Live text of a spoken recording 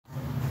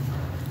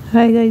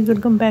Hi guys,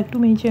 welcome back to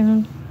my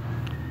channel.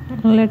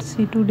 Let's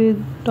see today's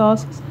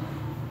tasks: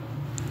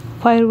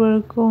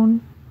 firework on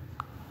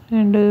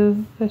and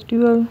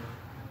festival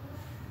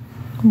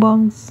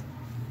bombs.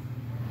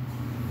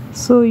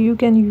 So you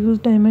can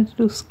use diamonds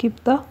to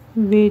skip the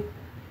wait,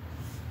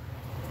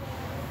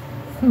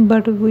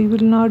 but we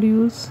will not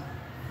use.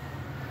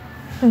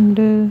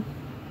 And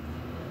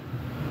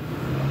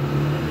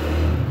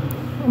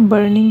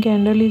burning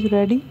candle is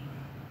ready.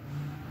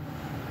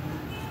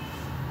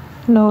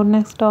 Now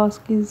next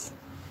task is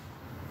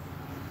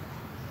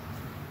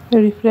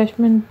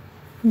refreshment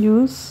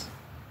use.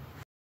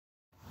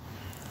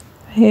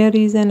 Here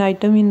is an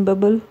item in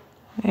bubble,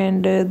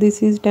 and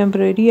this is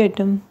temporary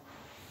item.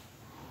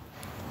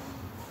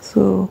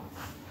 So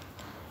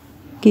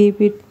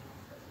keep it,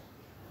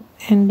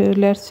 and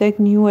let's check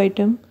new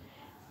item,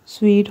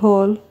 sweet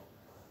hole,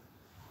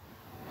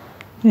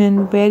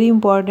 and very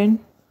important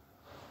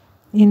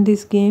in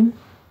this game,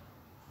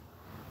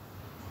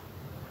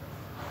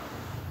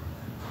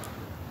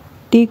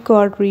 tick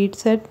or treat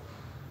set.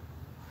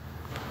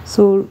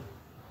 So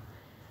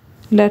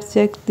let's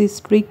check this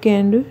trick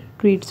and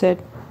treat set.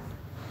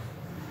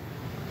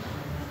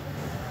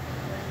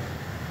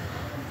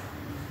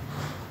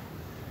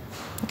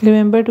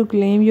 Remember to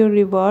claim your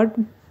reward,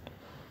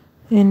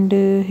 and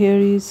here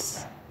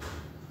is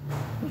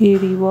a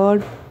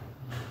reward.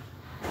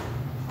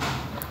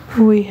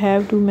 We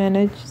have to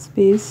manage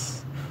space.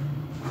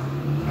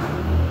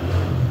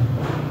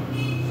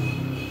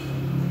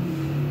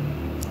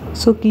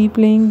 So keep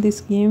playing this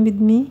game with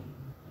me,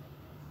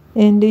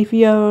 and if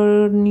you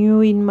are new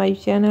in my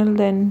channel,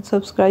 then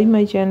subscribe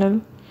my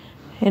channel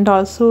and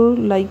also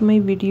like my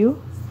video,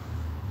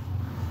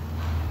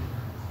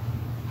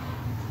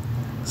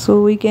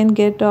 so we can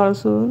get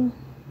also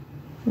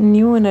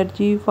new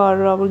energy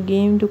for our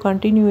game to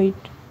continue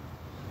it.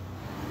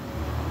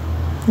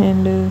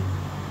 And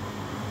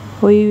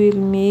we will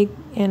make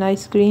an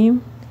ice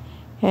cream,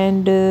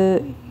 and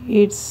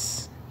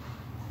it's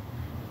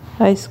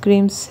ice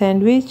cream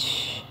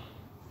sandwich.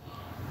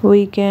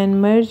 We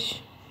can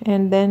merge,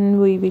 and then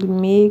we will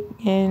make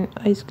an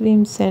ice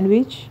cream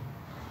sandwich.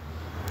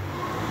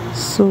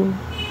 So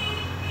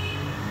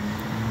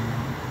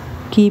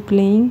keep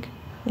playing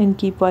and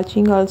keep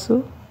watching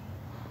also.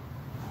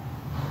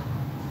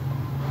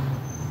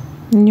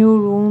 New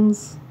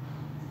rooms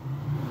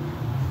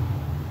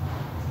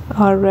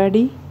are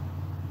ready,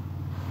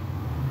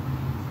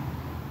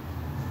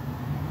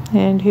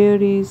 and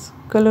here is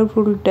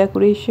colorful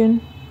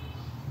decoration.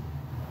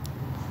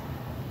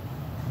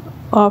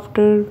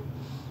 After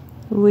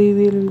we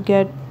will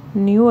get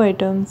new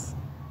items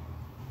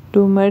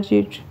to merge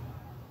it.